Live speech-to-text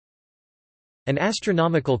An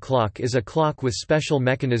astronomical clock is a clock with special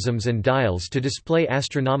mechanisms and dials to display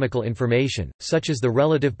astronomical information, such as the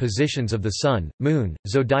relative positions of the Sun, Moon,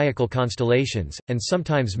 zodiacal constellations, and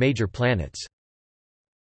sometimes major planets.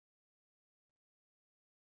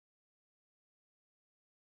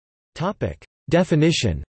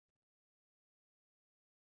 Definition.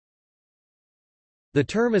 The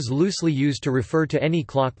term is loosely used to refer to any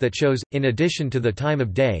clock that shows, in addition to the time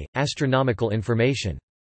of day, astronomical information.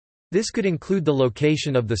 This could include the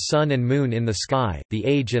location of the Sun and Moon in the sky, the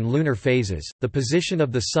age and lunar phases, the position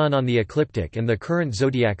of the Sun on the ecliptic and the current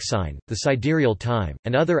zodiac sign, the sidereal time,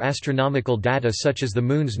 and other astronomical data such as the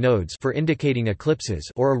Moon's nodes for indicating eclipses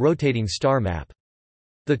or a rotating star map.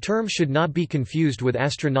 The term should not be confused with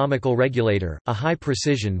astronomical regulator, a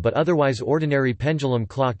high-precision but otherwise ordinary pendulum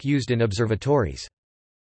clock used in observatories.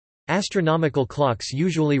 Astronomical clocks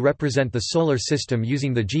usually represent the solar system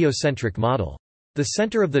using the geocentric model. The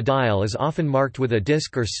center of the dial is often marked with a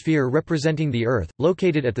disk or sphere representing the Earth,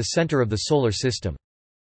 located at the center of the solar system.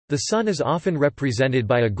 The Sun is often represented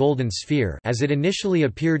by a golden sphere as it initially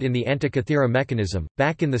appeared in the Antikythera mechanism,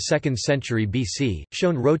 back in the 2nd century BC,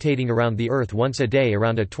 shown rotating around the Earth once a day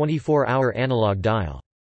around a 24-hour analog dial.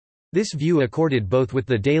 This view accorded both with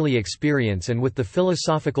the daily experience and with the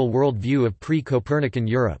philosophical world view of pre-Copernican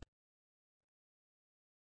Europe.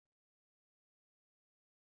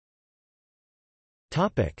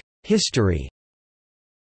 History.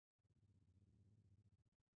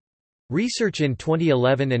 Research in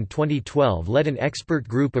 2011 and 2012 led an expert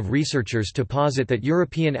group of researchers to posit that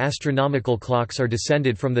European astronomical clocks are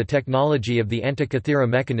descended from the technology of the Antikythera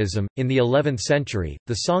mechanism. In the 11th century,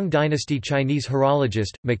 the Song dynasty Chinese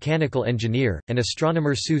horologist, mechanical engineer, and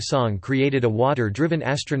astronomer Su Song created a water-driven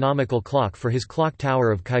astronomical clock for his clock tower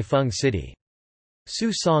of Kaifeng City.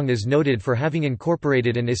 Su Song is noted for having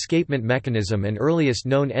incorporated an escapement mechanism and earliest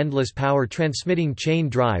known endless power transmitting chain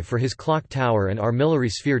drive for his clock tower and armillary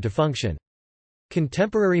sphere to function.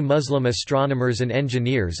 Contemporary Muslim astronomers and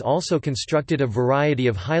engineers also constructed a variety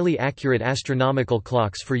of highly accurate astronomical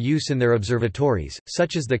clocks for use in their observatories,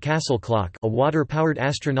 such as the Castle clock, a water-powered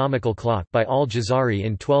astronomical clock by Al-Jazari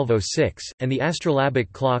in 1206, and the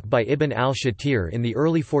astrolabic clock by Ibn al-Shatir in the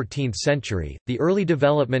early 14th century. The early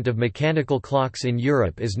development of mechanical clocks in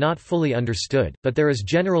Europe is not fully understood, but there is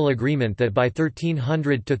general agreement that by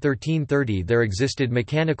 1300 to 1330 there existed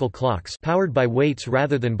mechanical clocks powered by weights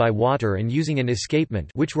rather than by water and using an escapement,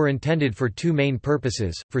 which were intended for two main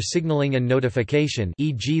purposes, for signaling and notification,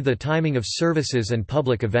 e.g. the timing of services and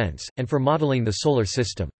public events, and for modeling the solar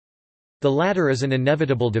system. The latter is an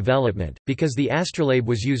inevitable development, because the astrolabe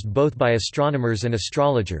was used both by astronomers and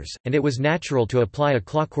astrologers, and it was natural to apply a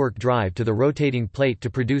clockwork drive to the rotating plate to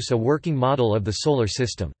produce a working model of the solar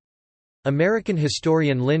system. American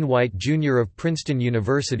historian Lynn White Jr. of Princeton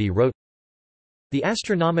University wrote, "The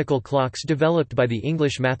astronomical clocks developed by the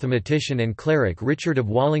English mathematician and cleric Richard of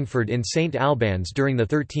Wallingford in St Albans during the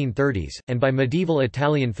 1330s, and by medieval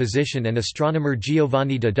Italian physician and astronomer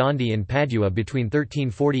Giovanni da Dondi in Padua between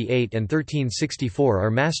 1348 and 1364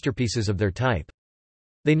 are masterpieces of their type.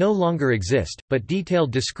 They no longer exist, but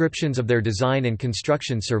detailed descriptions of their design and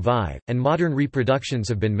construction survive, and modern reproductions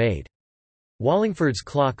have been made. Wallingford's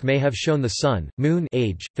clock may have shown the Sun, Moon,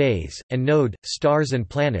 age, phase, and node, stars and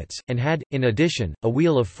planets, and had, in addition, a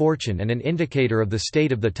wheel of fortune and an indicator of the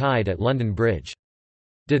state of the tide at London Bridge.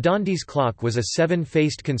 Da Dondi's clock was a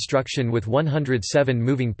 7-faced construction with 107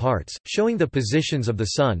 moving parts, showing the positions of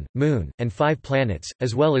the Sun, Moon, and 5 planets,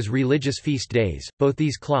 as well as religious feast days. Both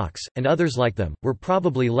these clocks, and others like them, were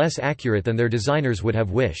probably less accurate than their designers would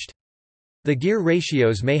have wished. The gear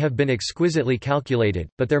ratios may have been exquisitely calculated,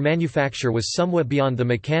 but their manufacture was somewhat beyond the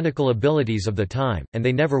mechanical abilities of the time, and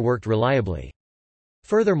they never worked reliably.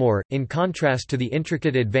 Furthermore, in contrast to the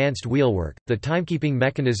intricate advanced wheelwork, the timekeeping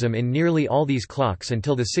mechanism in nearly all these clocks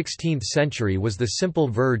until the 16th century was the simple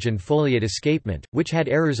verge and foliate escapement, which had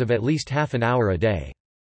errors of at least half an hour a day.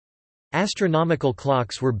 Astronomical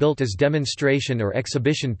clocks were built as demonstration or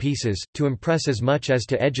exhibition pieces, to impress as much as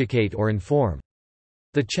to educate or inform.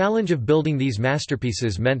 The challenge of building these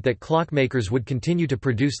masterpieces meant that clockmakers would continue to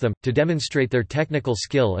produce them, to demonstrate their technical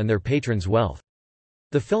skill and their patrons' wealth.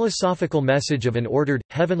 The philosophical message of an ordered,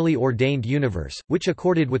 heavenly ordained universe, which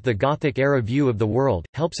accorded with the Gothic-era view of the world,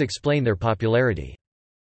 helps explain their popularity.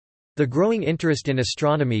 The growing interest in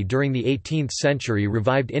astronomy during the 18th century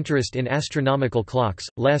revived interest in astronomical clocks,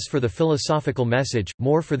 less for the philosophical message,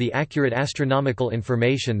 more for the accurate astronomical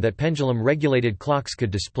information that pendulum-regulated clocks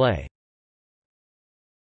could display.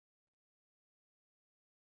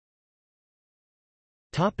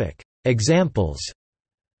 Examples.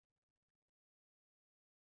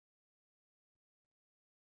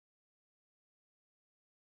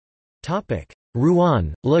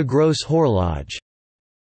 Rouen, La Grosse Horloge.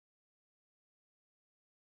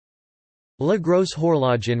 La Grosse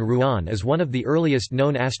Horloge in Rouen is one of the earliest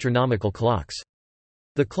known astronomical clocks.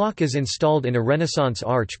 The clock is installed in a Renaissance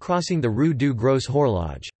arch crossing the Rue du Gros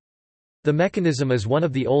Horloge. The mechanism is one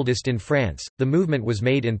of the oldest in France. The movement was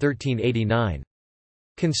made in 1389.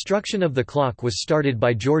 Construction of the clock was started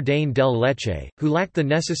by Jourdain del Lecce, who lacked the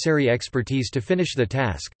necessary expertise to finish the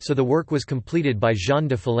task, so the work was completed by Jean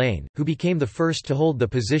de Falaine, who became the first to hold the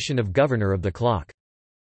position of governor of the clock.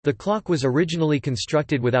 The clock was originally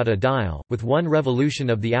constructed without a dial, with one revolution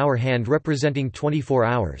of the hour hand representing 24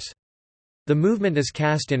 hours. The movement is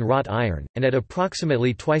cast in wrought iron, and at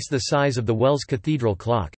approximately twice the size of the Wells Cathedral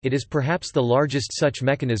clock, it is perhaps the largest such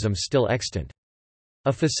mechanism still extant.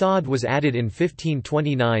 A façade was added in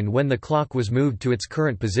 1529 when the clock was moved to its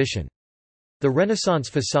current position. The Renaissance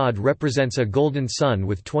façade represents a golden sun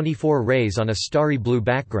with 24 rays on a starry blue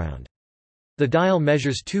background. The dial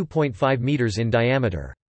measures 2.5 meters in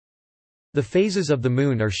diameter. The phases of the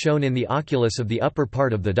moon are shown in the oculus of the upper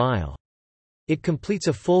part of the dial. It completes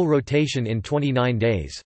a full rotation in 29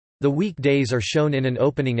 days. The week days are shown in an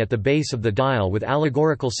opening at the base of the dial with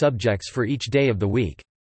allegorical subjects for each day of the week.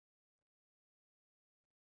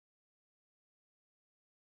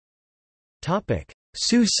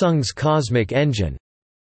 Su-Sung's cosmic engine.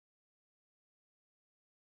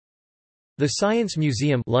 The Science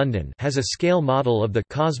Museum London has a scale model of the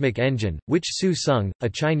cosmic engine, which Su-Sung, a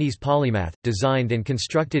Chinese polymath, designed and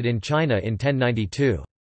constructed in China in 1092.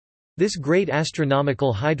 This great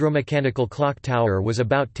astronomical hydromechanical clock tower was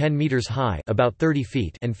about 10 meters high, about 30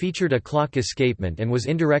 feet, and featured a clock escapement and was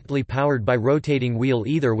indirectly powered by rotating wheel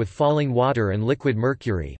either with falling water and liquid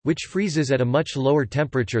mercury, which freezes at a much lower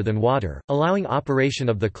temperature than water, allowing operation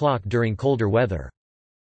of the clock during colder weather.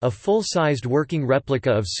 A full-sized working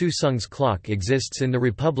replica of Su-Sung's clock exists in the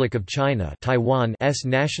Republic of China, Taiwan's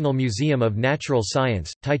National Museum of Natural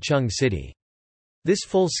Science, Taichung City. This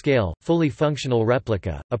full-scale, fully functional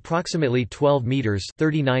replica, approximately 12 meters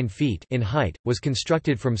 (39 feet) in height, was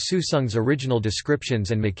constructed from Su-Sung's original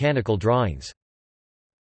descriptions and mechanical drawings.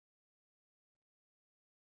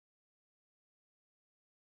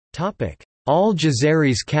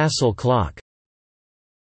 Al-Jazari's castle clock.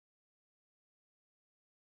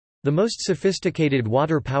 The most sophisticated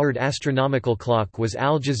water-powered astronomical clock was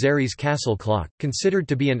Al-Jazari's castle clock, considered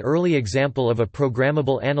to be an early example of a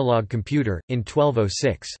programmable analog computer, in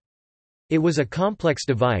 1206. It was a complex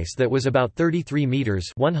device that was about 33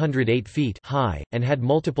 meters (108 feet) high, and had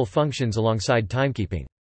multiple functions alongside timekeeping.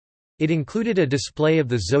 It included a display of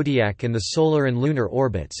the zodiac and the solar and lunar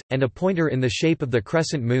orbits, and a pointer in the shape of the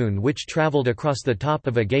crescent moon which traveled across the top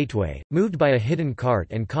of a gateway, moved by a hidden cart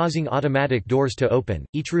and causing automatic doors to open,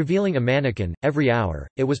 each revealing a mannequin. Every hour,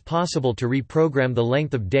 it was possible to reprogram the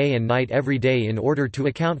length of day and night every day in order to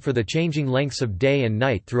account for the changing lengths of day and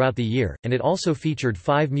night throughout the year, and it also featured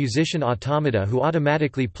 5 musician automata who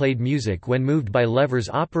automatically played music when moved by levers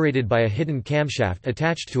operated by a hidden camshaft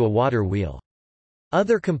attached to a water wheel.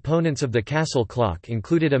 Other components of the castle clock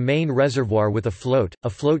included a main reservoir with a float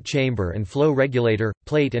chamber and flow regulator,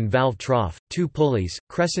 plate and valve trough, 2 pulleys,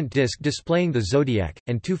 crescent disc displaying the zodiac,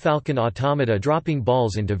 and 2 falcon automata dropping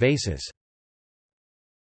balls into vases.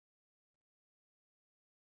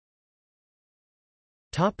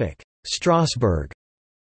 Strasbourg.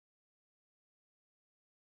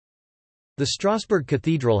 The Strasbourg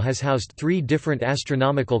Cathedral has housed 3 different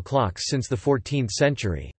astronomical clocks since the 14th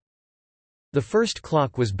century. The first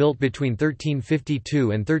clock was built between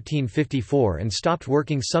 1352 and 1354 and stopped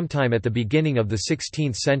working sometime at the beginning of the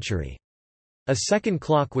 16th century. A second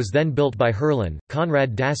clock was then built by Herlin,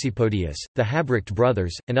 Conrad Dasypodius, the Habrecht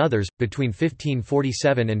brothers, and others, between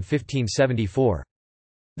 1547 and 1574.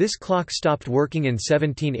 This clock stopped working in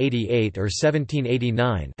 1788 or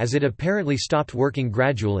 1789 as it apparently stopped working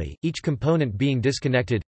gradually, each component being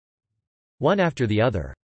disconnected one after the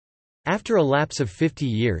other. After a lapse of 50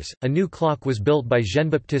 years, a new clock was built by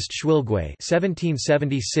Jean-Baptiste Schwilguet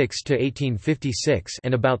 (1776–1856)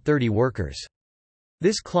 and about 30 workers.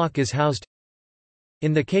 This clock is housed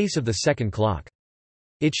in the case of the second clock.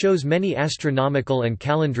 It shows many astronomical and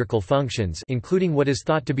calendrical functions, including what is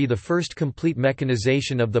thought to be the first complete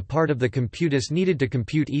mechanization of the part of the computus needed to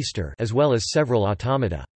compute Easter, as well as several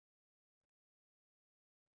automata.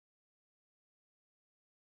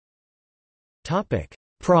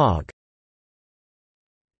 Prague.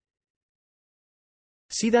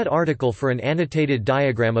 See that article for an annotated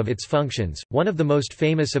diagram of its functions. One of the most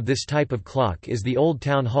famous of this type of clock is the Old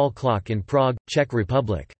Town Hall clock in Prague, Czech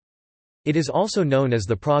Republic. It is also known as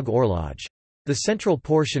the Prague Horloge. The central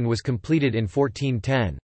portion was completed in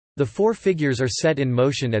 1410. The four figures are set in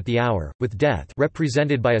motion at the hour, with death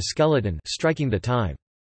represented by a skeleton striking the time.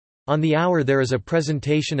 On the hour there is a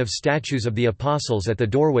presentation of statues of the apostles at the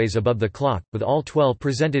doorways above the clock, with all 12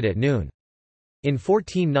 presented at noon. In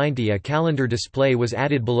 1490 a calendar display was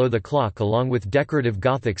added below the clock along with decorative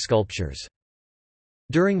Gothic sculptures.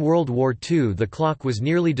 During World War II the clock was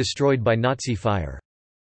nearly destroyed by Nazi fire.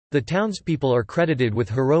 The townspeople are credited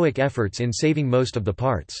with heroic efforts in saving most of the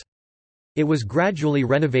parts. It was gradually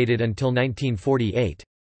renovated until 1948.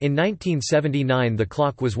 In 1979 the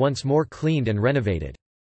clock was once more cleaned and renovated.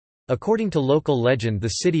 According to local legend the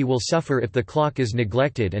city will suffer if the clock is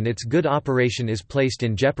neglected and its good operation is placed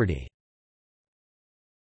in jeopardy.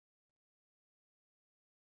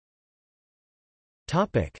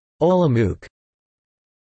 Olomouc.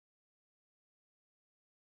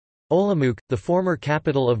 Olomouc, the former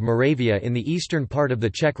capital of Moravia in the eastern part of the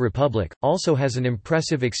Czech Republic, also has an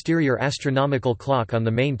impressive exterior astronomical clock on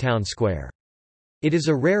the main town square. It is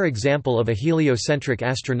a rare example of a heliocentric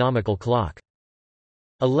astronomical clock.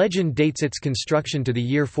 A legend dates its construction to the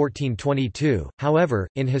year 1422, however,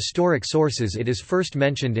 in historic sources it is first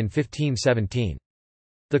mentioned in 1517.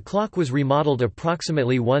 The clock was remodeled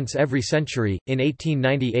approximately once every century. In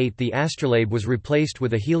 1898 the astrolabe was replaced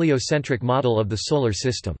with a heliocentric model of the solar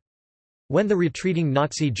system. When the retreating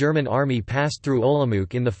Nazi German army passed through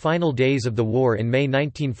Olomouc in the final days of the war in May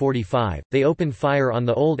 1945, they opened fire on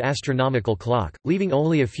the old astronomical clock, leaving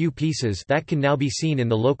only a few pieces that can now be seen in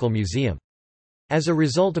the local museum. As a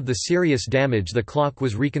result of the serious damage, the clock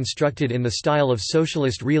was reconstructed in the style of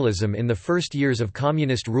socialist realism in the first years of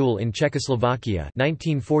communist rule in Czechoslovakia,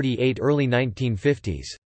 1948 early 1950s.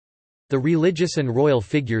 The religious and royal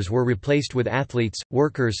figures were replaced with athletes,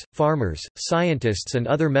 workers, farmers, scientists and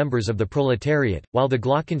other members of the proletariat, while the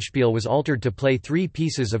glockenspiel was altered to play three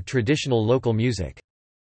pieces of traditional local music.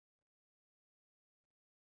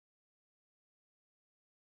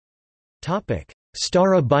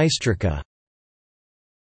 Stará Bystrica.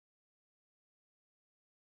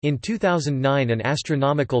 In 2009 an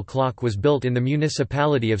astronomical clock was built in the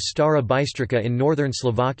municipality of Stará Bystrica in northern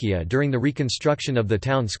Slovakia during the reconstruction of the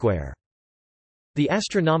town square. The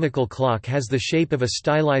astronomical clock has the shape of a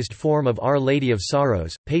stylized form of Our Lady of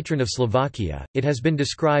Sorrows, patron of Slovakia. It has been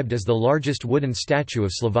described as the largest wooden statue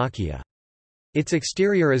of Slovakia. Its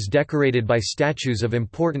exterior is decorated by statues of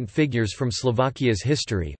important figures from Slovakia's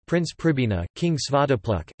history: Prince Pribina, King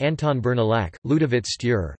Svatopluk, Anton Bernalak, Ludovic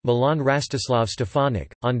Sture, Milan Rastislav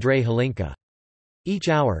Stefanik, Andrej Hlinka. Each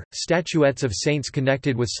hour, statuettes of saints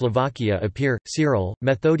connected with Slovakia appear: Cyril,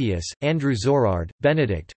 Methodius, Andrew Zorard,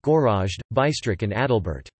 Benedict, Gorazd, Bystrik and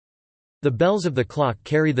Adalbert. The bells of the clock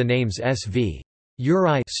carry the names Sv.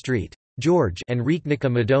 Uri Street, George and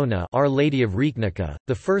Riknica Madonna, Our Lady of Riknica.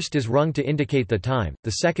 The first is rung to indicate the time,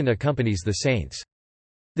 the second accompanies the saints.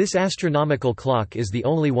 This astronomical clock is the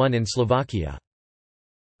only one in Slovakia.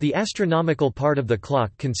 The astronomical part of the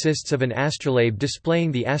clock consists of an astrolabe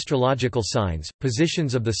displaying the astrological signs,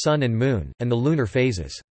 positions of the Sun and Moon, and the lunar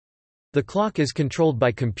phases. The clock is controlled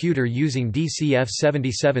by computer using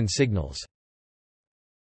DCF-77 signals.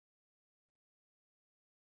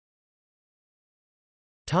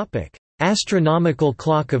 Astronomical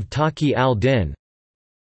clock of Taqi al-Din.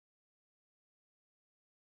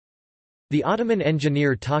 The Ottoman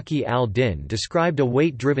engineer Taqi al-Din described a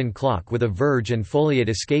weight-driven clock with a verge and foliate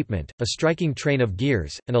escapement, a striking train of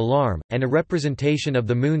gears, an alarm, and a representation of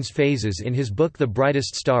the moon's phases in his book The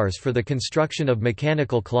Brightest Stars for the Construction of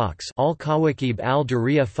Mechanical Clocks, Al-Kawakib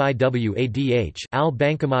al-Duriya fi Wadh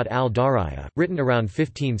al-Bankamat al-Dariya, written around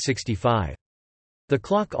 1565. The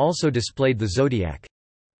clock also displayed the zodiac.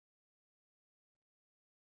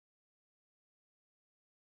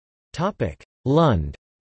 Lund.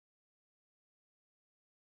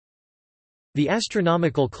 The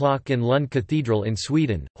astronomical clock in Lund Cathedral in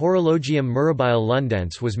Sweden, Horologium Mirabile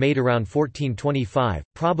Lundense, was made around 1425,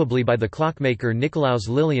 probably by the clockmaker Nicolaus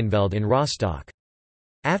Lilienfeld in Rostock.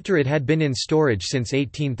 After it had been in storage since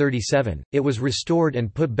 1837, it was restored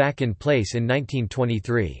and put back in place in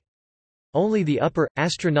 1923. Only the upper,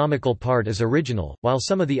 astronomical part is original, while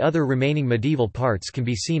some of the other remaining medieval parts can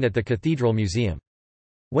be seen at the Cathedral Museum.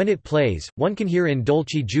 When it plays, one can hear In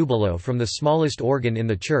Dulci Jubilo from the smallest organ in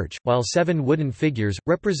the church, while 7 wooden figures,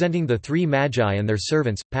 representing the 3 magi and their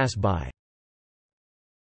servants, pass by.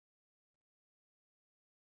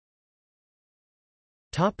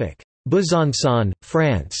 Besançon,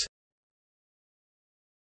 France.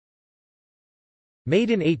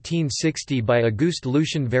 Made in 1860 by Auguste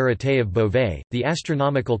Lucien Verité of Beauvais, the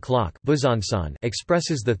astronomical clock Besançon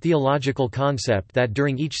expresses the theological concept that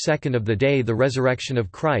during each second of the day the resurrection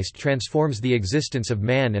of Christ transforms the existence of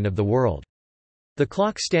man and of the world. The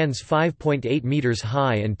clock stands 5.8 meters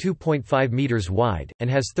high and 2.5 meters wide,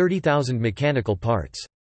 and has 30,000 mechanical parts.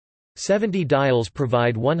 70 dials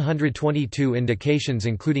provide 122 indications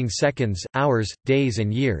including seconds, hours, days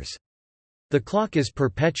and years. The clock is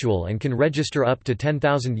perpetual and can register up to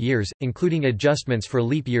 10,000 years, including adjustments for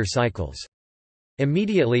leap year cycles.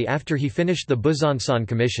 Immediately after he finished the Besançon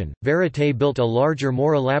commission, Verité built a larger,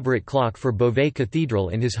 more elaborate clock for Beauvais Cathedral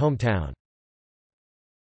in his hometown.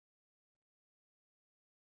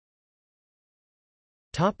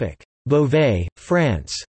 Beauvais,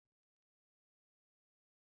 France.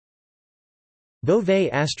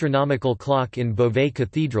 Beauvais astronomical clock in Beauvais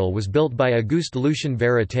Cathedral was built by Auguste Lucien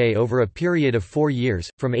Verité over a period of 4 years,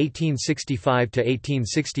 from 1865 to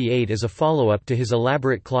 1868 as a follow-up to his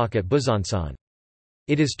elaborate clock at Besançon.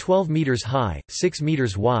 It is 12 meters high, 6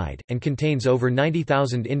 meters wide, and contains over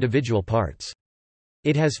 90,000 individual parts.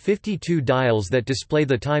 It has 52 dials that display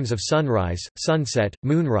the times of sunrise, sunset,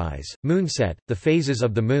 moonrise, moonset, the phases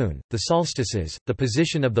of the moon, the solstices, the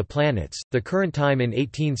position of the planets, the current time in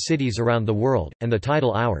 18 cities around the world, and the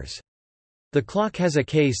tidal hours. The clock has a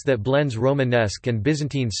case that blends Romanesque and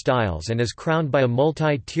Byzantine styles and is crowned by a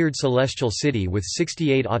multi-tiered celestial city with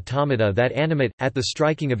 68 automata that animate, at the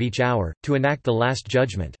striking of each hour, to enact the Last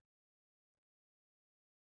Judgment.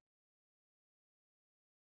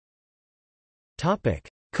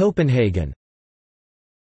 Copenhagen.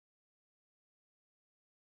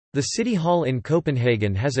 The City Hall in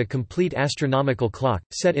Copenhagen has a complete astronomical clock,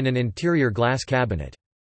 set in an interior glass cabinet.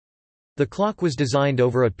 The clock was designed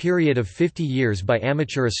over a period of 50 years by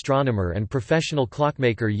amateur astronomer and professional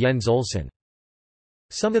clockmaker Jens Olsen.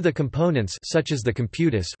 Some of the components, such as the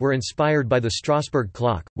computus, were inspired by the Strasbourg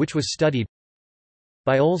clock, which was studied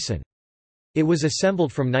by Olsen. It was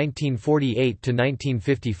assembled from 1948 to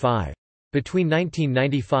 1955. Between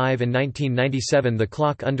 1995 and 1997 the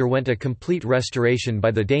clock underwent a complete restoration by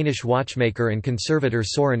the Danish watchmaker and conservator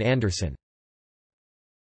Søren Andersen.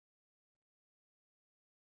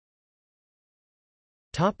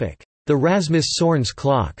 The Rasmus Sørnes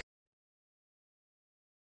clock.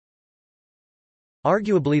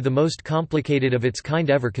 Arguably the most complicated of its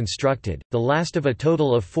kind ever constructed, the last of a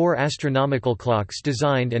total of 4 astronomical clocks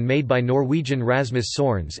designed and made by Norwegian Rasmus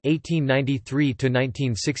Sørnes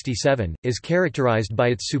 (1893–1967), is characterized by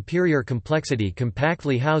its superior complexity,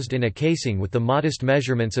 compactly housed in a casing with the modest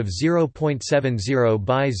measurements of 0.70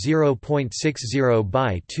 by 0.60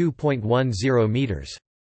 by 2.10 meters.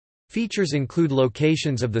 Features include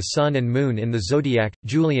locations of the Sun and Moon in the zodiac,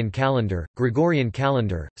 Julian calendar, Gregorian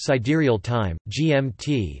calendar, sidereal time,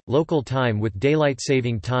 GMT, local time with daylight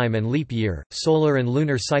saving time and leap year, solar and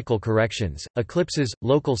lunar cycle corrections, eclipses,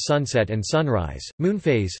 local sunset and sunrise,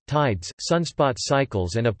 moonphase, tides, sunspot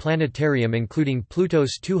cycles and a planetarium including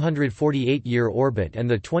Pluto's 248-year orbit and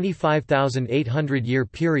the 25,800-year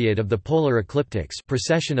period of the polar ecliptics,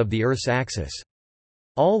 precession of the Earth's axis.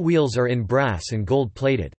 All wheels are in brass and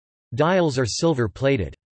gold-plated. Dials are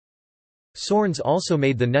silver-plated. Sørnes also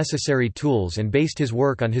made the necessary tools and based his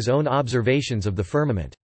work on his own observations of the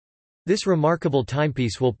firmament. This remarkable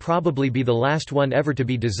timepiece will probably be the last one ever to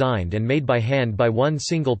be designed and made by hand by one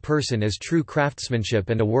single person as true craftsmanship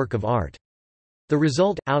and a work of art. The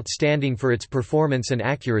result, outstanding for its performance and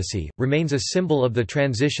accuracy, remains a symbol of the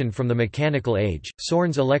transition from the mechanical age,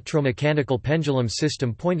 Sørnes' electromechanical pendulum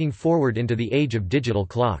system pointing forward into the age of digital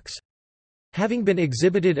clocks. Having been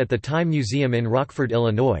exhibited at the Time Museum in Rockford,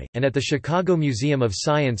 Illinois, and at the Chicago Museum of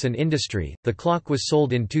Science and Industry, the clock was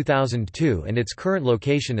sold in 2002 and its current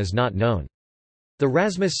location is not known. The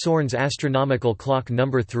Rasmus Sørnes astronomical clock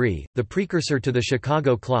No. 3, the precursor to the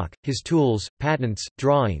Chicago clock, his tools, patents,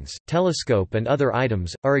 drawings, telescope and other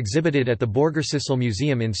items, are exhibited at the Borgersissel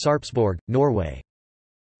Museum in Sarpsborg, Norway.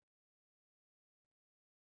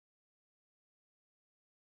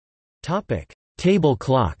 Table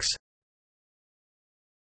clocks.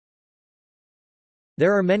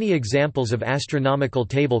 There are many examples of astronomical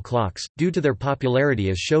table clocks, due to their popularity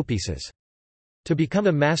as showpieces. To become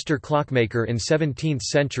a master clockmaker in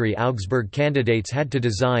 17th-century Augsburg, candidates had to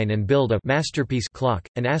design and build a masterpiece clock,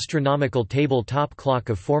 an astronomical table-top clock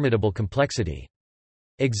of formidable complexity.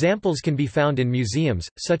 Examples can be found in museums,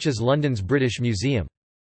 such as London's British Museum.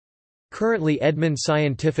 Currently Edmund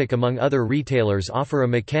Scientific among other retailers offer a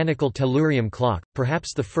mechanical tellurium clock,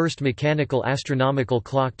 perhaps the first mechanical astronomical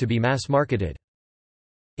clock to be mass-marketed.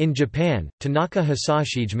 In Japan, Tanaka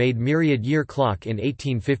Hisashige made myriad-year clock in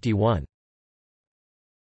 1851.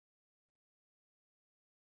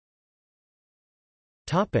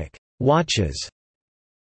 Watches.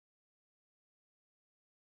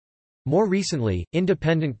 More recently,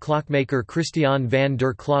 independent clockmaker Christiaan van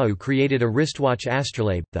der Klauw created a wristwatch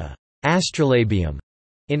astrolabe, the astrolabium,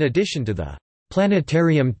 in addition to the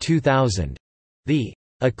Planetarium 2000, the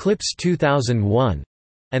Eclipse 2001,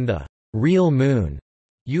 and the Real Moon.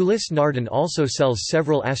 Ulysse Nardin also sells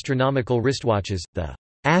several astronomical wristwatches, the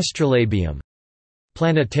Astrolabium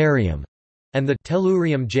Planetarium and the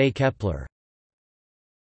Tellurium J. Kepler.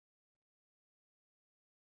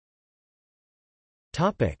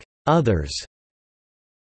 Others.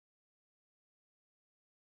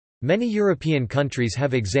 Many European countries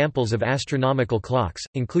have examples of astronomical clocks,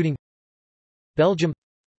 including Belgium,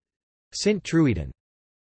 Sint-Truiden,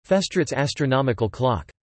 Festritz astronomical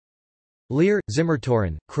clock, Leer,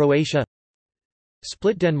 Zimmertoren, Croatia,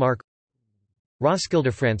 Split, Denmark,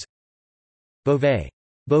 Roskilde, France, Beauvais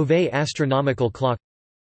astronomical clock,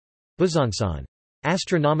 Besançon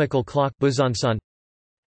astronomical clock, Besançon,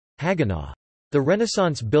 Haguenau. The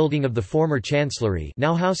Renaissance building of the former Chancellery,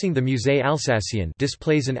 now housing the Musée Alsacien,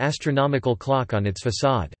 displays an astronomical clock on its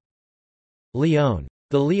façade. Lyon.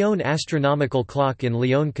 The Lyon astronomical clock in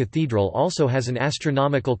Lyon Cathedral also has an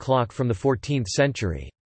astronomical clock from the 14th century.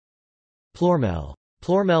 Ploermel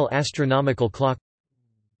astronomical clock,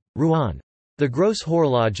 Rouen. The Gros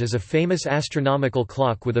Horloge is a famous astronomical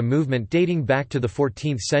clock with a movement dating back to the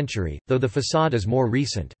 14th century, though the façade is more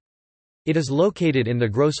recent. It is located in the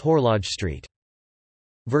Gros Horloge Street.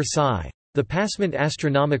 Versailles. The Passement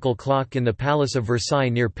astronomical clock in the Palace of Versailles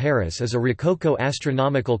near Paris is a Rococo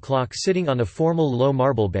astronomical clock sitting on a formal low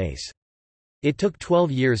marble base. It took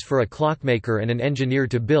 12 years for a clockmaker and an engineer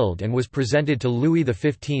to build and was presented to Louis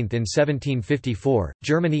XV in 1754,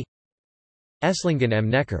 Germany. Esslingen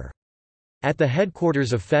am Neckar. At the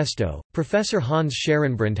headquarters of Festo, Professor Hans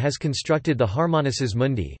Scherenbrand has constructed the Harmonices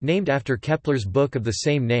Mundi, named after Kepler's book of the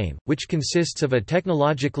same name, which consists of a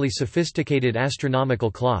technologically sophisticated astronomical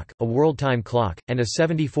clock, a world-time clock, and a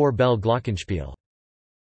 74-bell glockenspiel.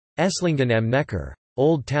 Esslingen am Neckar.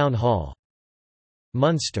 Old Town Hall.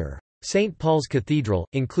 Munster. St. Paul's Cathedral,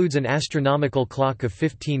 includes an astronomical clock of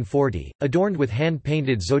 1540, adorned with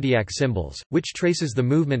hand-painted zodiac symbols, which traces the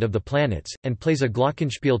movement of the planets, and plays a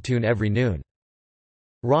glockenspiel tune every noon.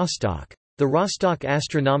 Rostock. The Rostock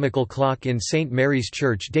astronomical clock in St. Mary's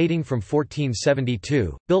Church dating from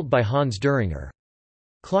 1472, built by Hans Düringer.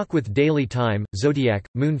 Clock with daily time, zodiac,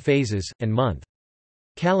 moon phases, and month.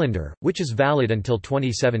 Calendar, which is valid until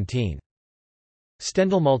 2017.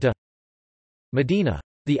 Stendelmalte. Medina.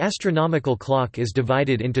 The astronomical clock is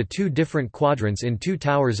divided into two different quadrants in two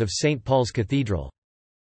towers of St. Paul's Cathedral.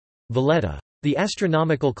 Valletta. The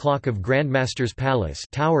astronomical clock of Grandmaster's Palace,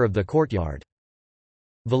 Tower of the Courtyard.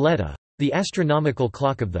 Valletta. The astronomical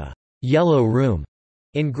clock of the Yellow Room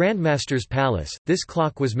in Grandmaster's Palace. This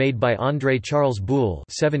clock was made by André Charles Boule,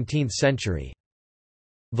 17th century.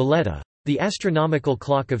 Valletta. The astronomical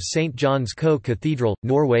clock of St. John's Co Cathedral,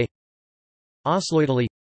 Norway. Osloidali.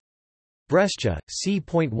 Brescia,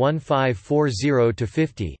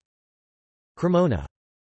 c.1540–50. Cremona.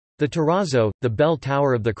 The terrazzo, the bell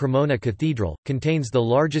tower of the Cremona Cathedral, contains the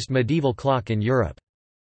largest medieval clock in Europe.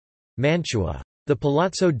 Mantua. The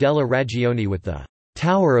Palazzo della Ragione with the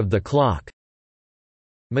Tower of the Clock.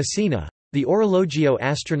 Messina. The Orologio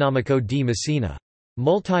Astronomico di Messina.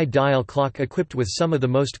 Multi-dial clock equipped with some of the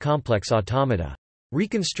most complex automata.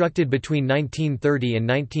 Reconstructed between 1930 and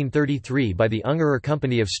 1933 by the Ungerer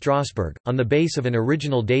Company of Strasbourg, on the base of an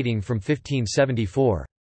original dating from 1574.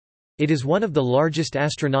 It is one of the largest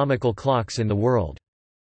astronomical clocks in the world.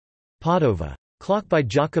 Padova. Clock by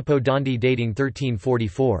Jacopo Dondi dating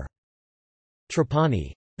 1344.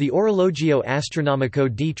 Trapani. The Orologio Astronomico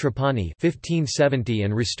di Trapani 1570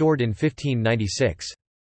 and restored in 1596.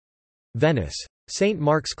 Venice. St.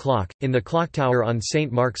 Mark's Clock, in the clocktower on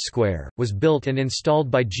St. Mark's Square, was built and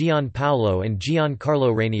installed by Gian Paolo and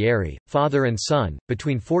Giancarlo Rainieri, father and son,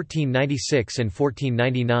 between 1496 and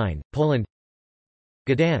 1499, Poland.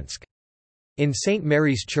 Gdansk. In St.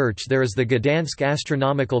 Mary's Church there is the Gdansk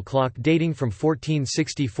astronomical clock dating from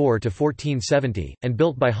 1464 to 1470, and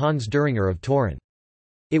built by Hans Düringer of Toruń.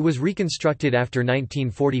 It was reconstructed after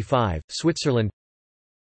 1945, Switzerland.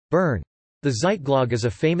 Bern. The Zeitglocke is a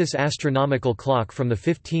famous astronomical clock from the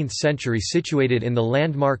 15th century situated in the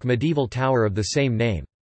landmark medieval tower of the same name.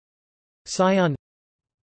 Sion.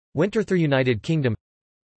 Winterthur, United Kingdom.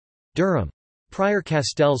 Durham. Prior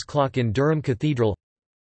Castell's clock in Durham Cathedral.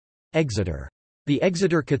 Exeter. The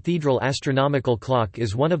Exeter Cathedral astronomical clock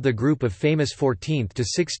is one of the group of famous 14th to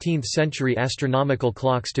 16th century astronomical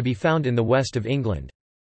clocks to be found in the west of England.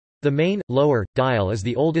 The main, lower, dial is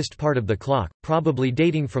the oldest part of the clock, probably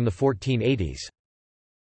dating from the 1480s.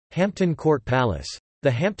 Hampton Court Palace.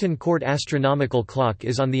 The Hampton Court astronomical clock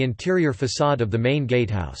is on the interior facade of the main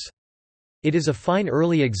gatehouse. It is a fine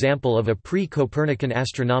early example of a pre-Copernican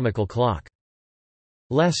astronomical clock.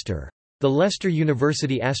 Leicester. The Leicester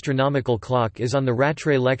University Astronomical Clock is on the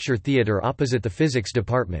Rattray Lecture Theatre opposite the Physics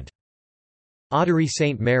Department. Ottery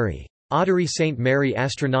St. Mary. Ottery St. Mary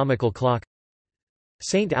Astronomical Clock.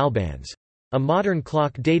 St. Albans. A modern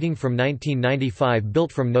clock dating from 1995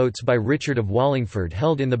 built from notes by Richard of Wallingford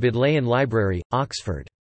held in the Bodleian Library, Oxford.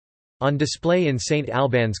 On display in St.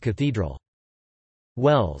 Albans Cathedral.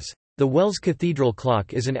 Wells. The Wells Cathedral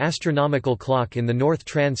Clock is an astronomical clock in the north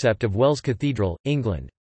transept of Wells Cathedral, England.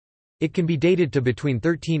 It can be dated to between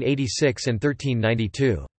 1386 and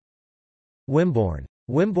 1392. Wimborne.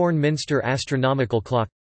 Wimborne Minster Astronomical Clock.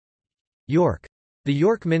 York. The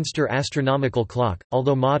York Minster Astronomical Clock,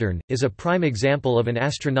 although modern, is a prime example of an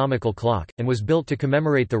astronomical clock, and was built to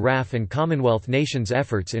commemorate the RAF and Commonwealth nations'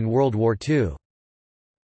 efforts in World War II.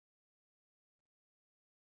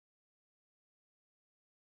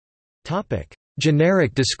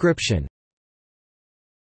 Generic description.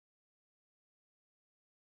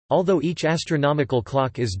 Although each astronomical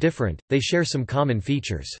clock is different, they share some common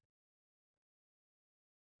features.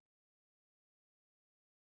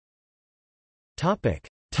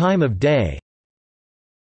 Time of day.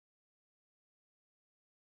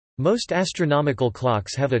 Most astronomical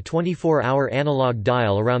clocks have a 24-hour analog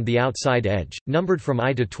dial around the outside edge, numbered from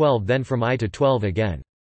I to 12 then from I to 12 again.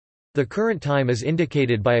 The current time is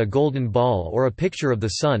indicated by a golden ball or a picture of the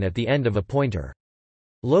sun at the end of a pointer.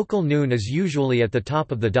 Local noon is usually at the top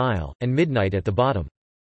of the dial, and midnight at the bottom.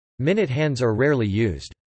 Minute hands are rarely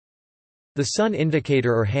used. The sun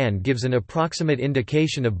indicator or hand gives an approximate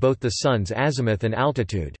indication of both the sun's azimuth and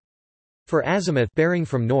altitude. For azimuth bearing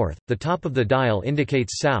from north, the top of the dial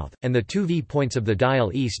indicates south, and the two V points of the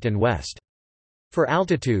dial east and west. For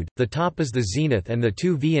altitude, the top is the zenith and the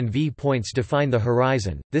two V and V points define the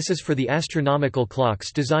horizon. This is for the astronomical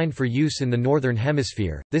clocks designed for use in the northern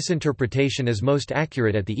hemisphere. This interpretation is most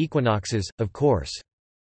accurate at the equinoxes, of course.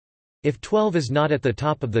 If 12 is not at the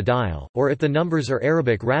top of the dial, or if the numbers are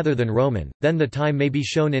Arabic rather than Roman, then the time may be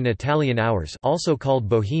shown in Italian hours, also called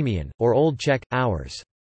Bohemian, or Old Czech, hours.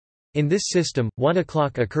 In this system, 1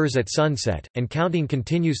 o'clock occurs at sunset, and counting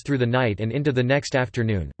continues through the night and into the next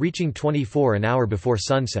afternoon, reaching 24 an hour before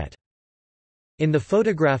sunset. In the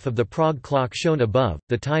photograph of the Prague clock shown above,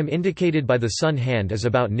 the time indicated by the sun hand is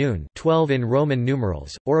about noon, 12 in Roman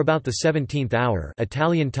numerals, or about the 17th hour,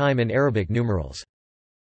 Italian time in Arabic numerals.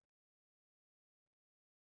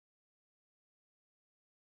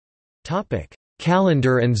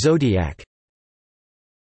 Calendar and zodiac.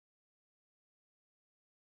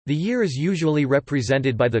 The year is usually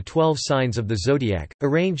represented by the 12 signs of the zodiac,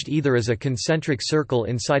 arranged either as a concentric circle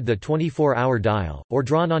inside the 24-hour dial, or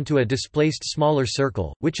drawn onto a displaced smaller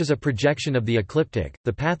circle, which is a projection of the ecliptic,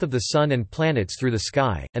 the path of the Sun and planets through the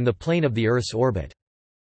sky, and the plane of the Earth's orbit.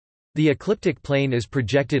 The ecliptic plane is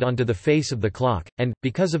projected onto the face of the clock, and,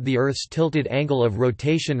 because of the Earth's tilted angle of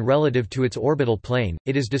rotation relative to its orbital plane,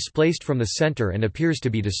 it is displaced from the center and appears to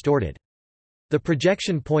be distorted. The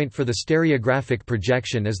projection point for the stereographic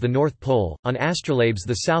projection is the North Pole. On astrolabes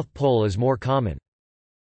the South Pole is more common.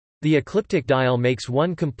 The ecliptic dial makes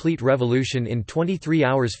one complete revolution in 23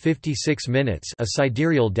 hours 56 minutes, a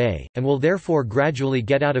sidereal day, and will therefore gradually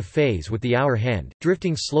get out of phase with the hour hand,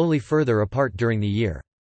 drifting slowly further apart during the year.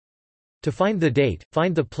 To find the date,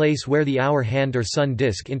 find the place where the hour hand or sun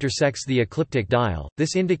disk intersects the ecliptic dial.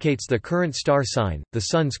 This indicates the current star sign, the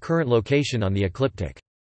sun's current location on the ecliptic.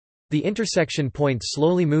 The intersection point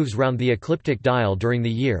slowly moves round the ecliptic dial during the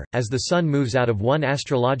year, as the sun moves out of one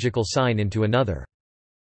astrological sign into another.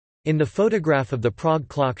 In the photograph of the Prague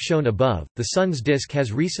clock shown above, the sun's disk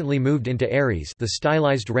has recently moved into Aries, the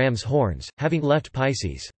stylized ram's horns, having left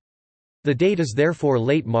Pisces. The date is therefore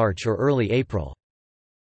late March or early April.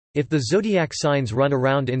 If the zodiac signs run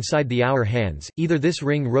around inside the hour hands, either this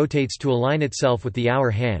ring rotates to align itself with the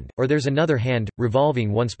hour hand, or there's another hand,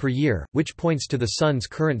 revolving once per year, which points to the sun's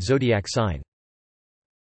current zodiac sign.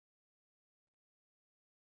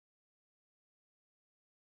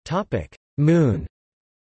 Moon.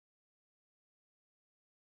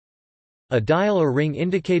 A dial or ring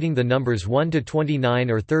indicating the numbers 1 to 29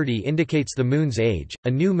 or 30 indicates the moon's age. A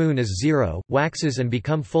new moon is 0, waxes and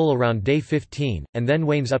become full around day 15, and then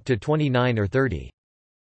wanes up to 29 or 30.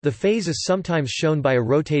 The phase is sometimes shown by a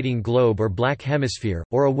rotating globe or black hemisphere,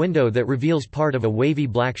 or a window that reveals part of a wavy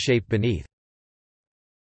black shape beneath.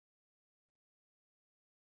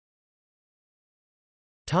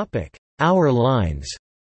 Hour lines.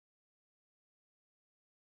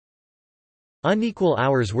 Unequal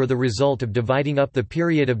hours were the result of dividing up the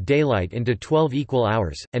period of daylight into 12 equal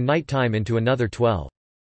hours, and nighttime into another 12.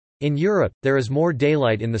 In Europe, there is more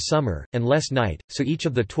daylight in the summer, and less night, so each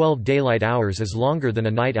of the 12 daylight hours is longer than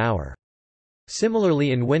a night hour.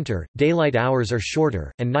 Similarly in winter, daylight hours are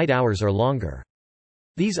shorter, and night hours are longer.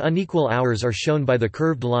 These unequal hours are shown by the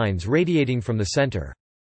curved lines radiating from the center.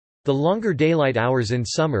 The longer daylight hours in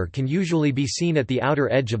summer can usually be seen at the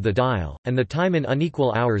outer edge of the dial, and the time in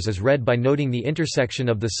unequal hours is read by noting the intersection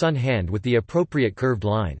of the sun hand with the appropriate curved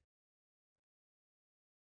line.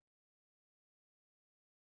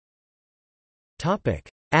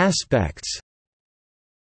 Aspects.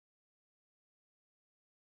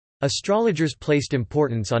 Astrologers placed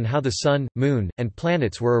importance on how the Sun, Moon, and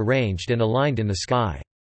planets were arranged and aligned in the sky.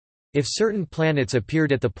 If certain planets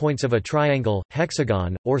appeared at the points of a triangle,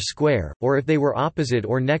 hexagon, or square, or if they were opposite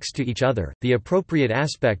or next to each other, the appropriate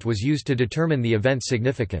aspect was used to determine the event's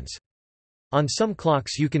significance. On some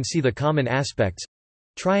clocks you can see the common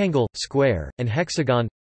aspects—triangle, square, and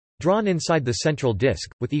hexagon—drawn inside the central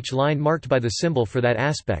disk, with each line marked by the symbol for that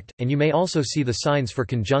aspect, and you may also see the signs for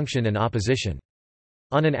conjunction and opposition.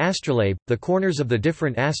 On an astrolabe, the corners of the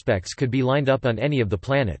different aspects could be lined up on any of the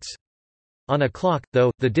planets. On a clock,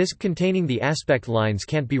 though, the disk containing the aspect lines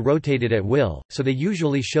can't be rotated at will, so they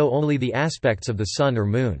usually show only the aspects of the Sun or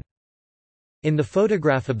Moon. In the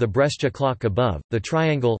photograph of the Brescia clock above, the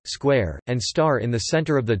triangle, square, and star in the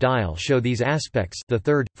center of the dial show these aspects, the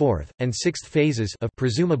third, fourth, and sixth phases of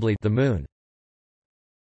presumably the Moon.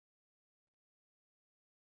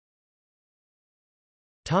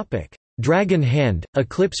 Topic: Dragon hand,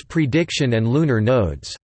 eclipse prediction and lunar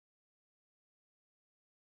nodes.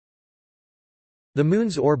 The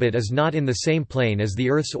Moon's orbit is not in the same plane as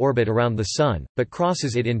the Earth's orbit around the Sun, but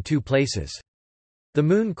crosses it in two places. The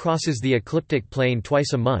Moon crosses the ecliptic plane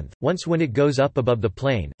twice a month, once when it goes up above the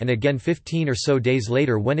plane, and again 15 or so days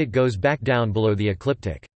later when it goes back down below the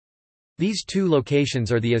ecliptic. These two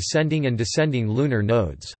locations are the ascending and descending lunar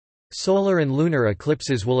nodes. Solar and lunar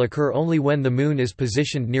eclipses will occur only when the Moon is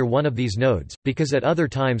positioned near one of these nodes, because at other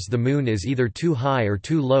times the Moon is either too high or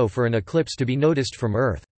too low for an eclipse to be noticed from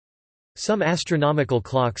Earth. Some astronomical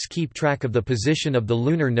clocks keep track of the position of the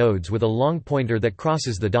lunar nodes with a long pointer that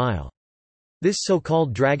crosses the dial. This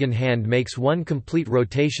so-called dragon hand makes one complete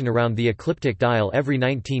rotation around the ecliptic dial every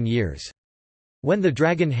 19 years. When the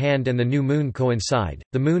dragon hand and the new moon coincide,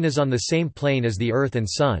 the Moon is on the same plane as the Earth and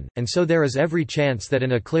Sun, and so there is every chance that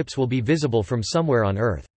an eclipse will be visible from somewhere on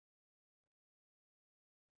Earth.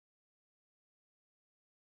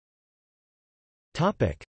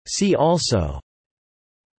 See also: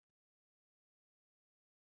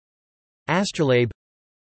 Astrolabe,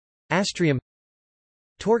 Astrium,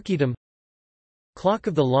 Torquetum, Clock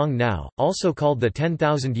of the Long Now, also called the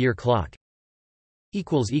 10,000-year clock.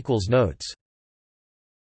 Notes